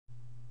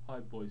Hi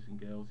boys and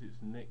girls, it's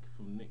Nick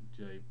from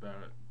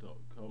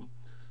nickjbarrett.com.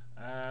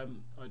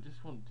 I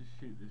just wanted to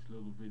shoot this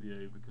little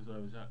video because I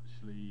was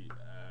actually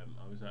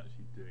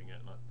doing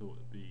it and I thought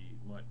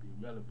might be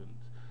relevant.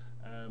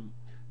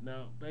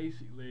 Now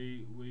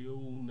basically we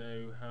all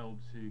know how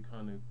to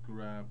kind of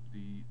grab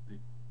the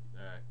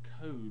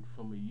code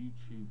from a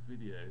YouTube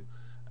video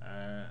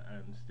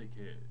and stick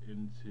it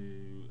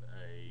into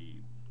a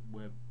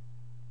web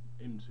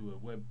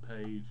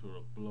page or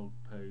a blog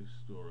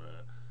post or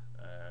a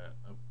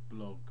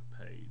blog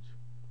page.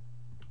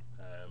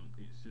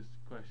 It's just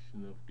a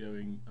question of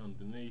going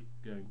underneath,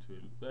 going to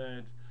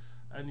embed,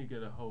 and you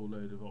get a whole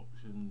load of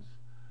options,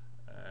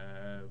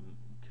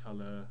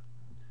 colour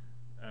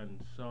and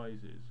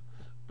sizes.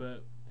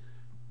 But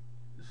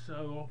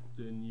so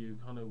often you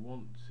kind of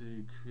want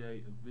to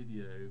create a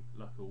video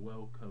like a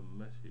welcome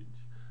message,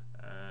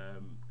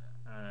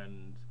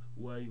 and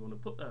where you want to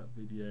put that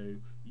video,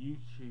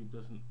 YouTube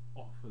doesn't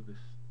offer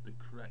the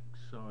correct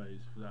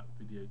size for that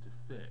video to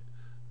fit.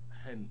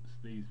 Hence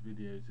these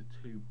videos are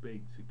too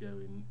big to go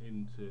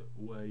into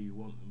where you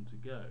want them to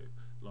go,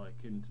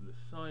 like into the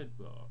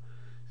sidebar.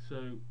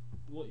 So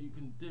what you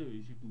can do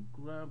is you can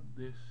grab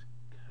this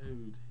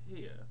code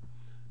here,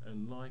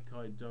 and like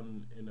I'd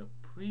done in a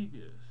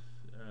previous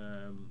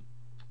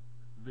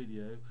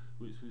video,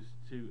 which was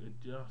to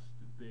adjust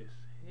this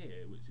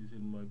here, which is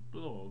in my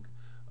blog.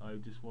 I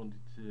just wanted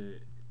to,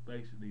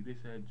 basically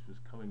this edge was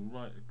coming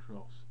right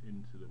across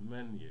into the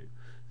menu,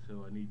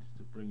 so I needed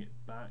to bring it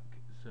back,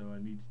 so I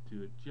needed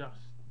to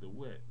adjust the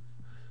width.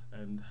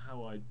 And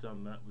how I'd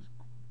done that was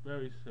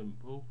very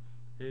simple.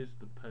 Here's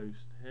the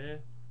post here.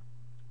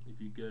 If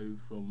you go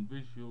from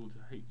visual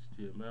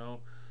to HTML,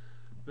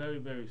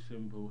 very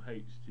simple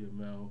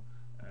HTML.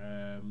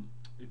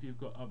 If you've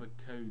got other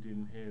code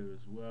in here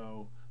as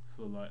well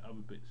for like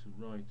other bits of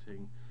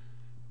writing,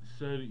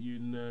 so that you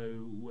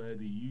know where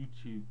the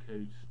YouTube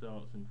code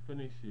starts and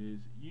finishes.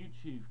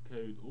 YouTube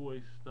code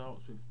always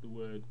starts with the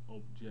word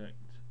object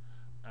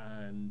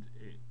and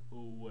it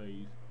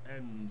always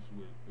ends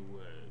with the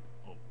word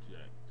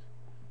object.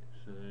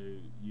 So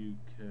you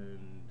can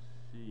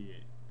see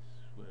it.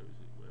 Where is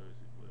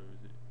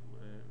it?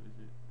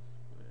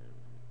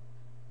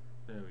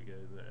 There we go,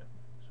 there.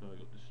 So I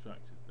got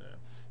distracted there.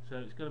 So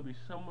it's going to be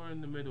somewhere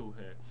in the middle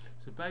here.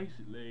 So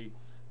basically,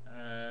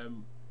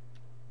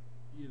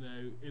 you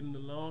know, in the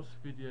last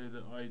video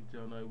that I'd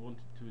done, I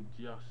wanted to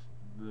adjust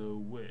the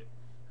width.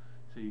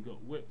 So you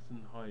got width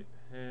and height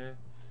here.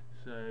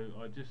 So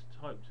I just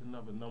typed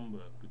another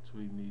number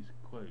between these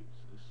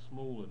quotes, a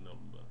smaller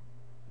number,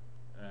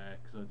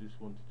 because I just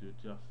wanted to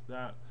adjust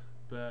that.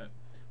 But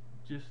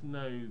just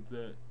know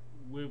that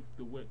with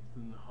the width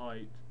and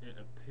height it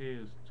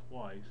appears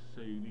twice,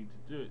 so you need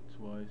to do it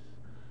twice.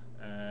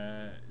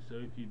 So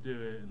if you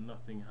do it and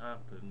nothing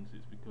happens,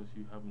 it's because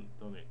you haven't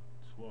done it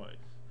twice.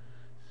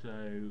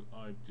 So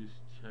I've just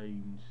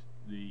changed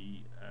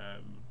the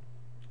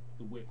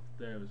width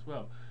there as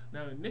well.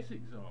 Now in this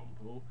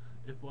example,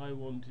 if I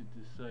wanted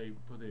to say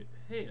put it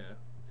here,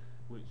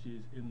 which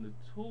is in the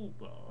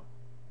toolbar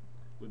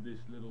with this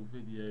little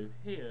video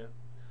here,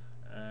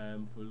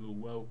 for a little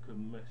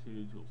welcome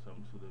message or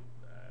some sort of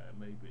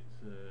maybe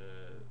it's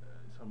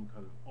some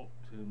kind of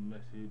opt-in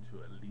message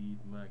or a lead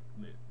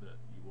magnet that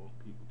you want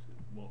people to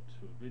watch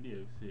for a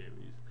video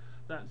series,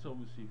 that's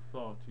obviously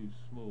far too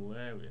small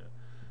area.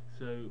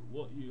 So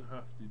what you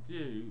have to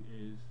do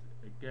is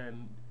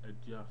again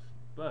adjust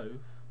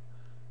both,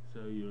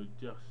 so you're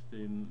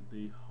adjusting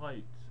the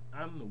height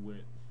and the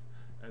width,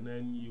 and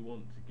then you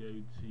want to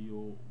go to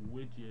your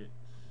widgets.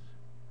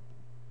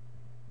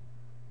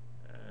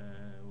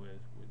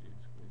 Where's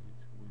widgets?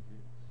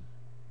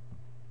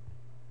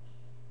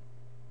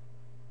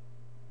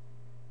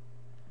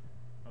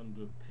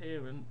 Under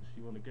appearance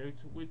you want to go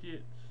to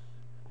widgets,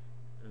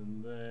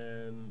 and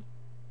then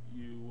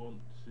you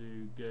want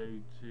to go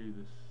to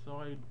the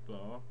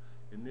sidebar.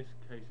 In this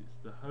case it's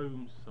the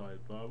home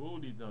sidebar. I've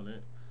already done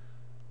it.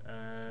 That's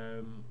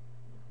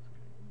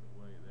getting in the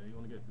way there. You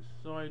want to get the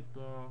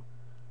sidebar,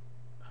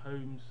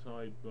 home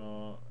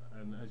sidebar,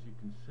 and as you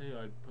can see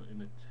I put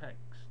in a text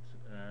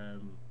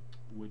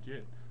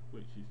widget,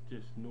 which is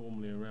just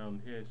normally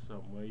around here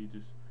somewhere. You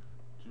just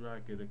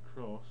drag it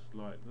across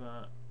like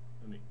that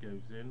and it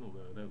goes in,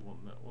 although I don't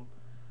want that one.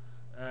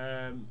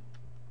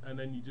 And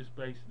then you just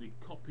basically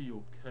copy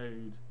your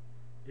code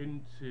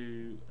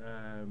into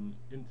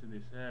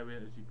this area.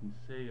 As you can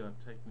see, I've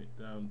taken it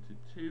down to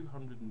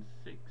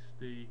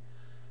 260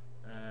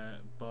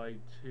 by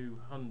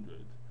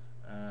 200,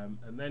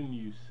 and then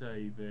you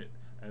save it,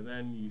 and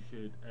then you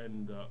should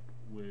end up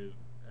with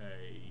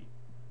a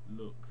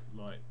look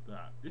like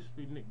that. This has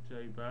been Nick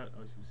J. Barrett.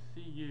 I shall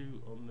see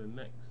you on the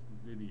next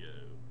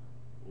video.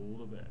 All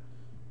the best.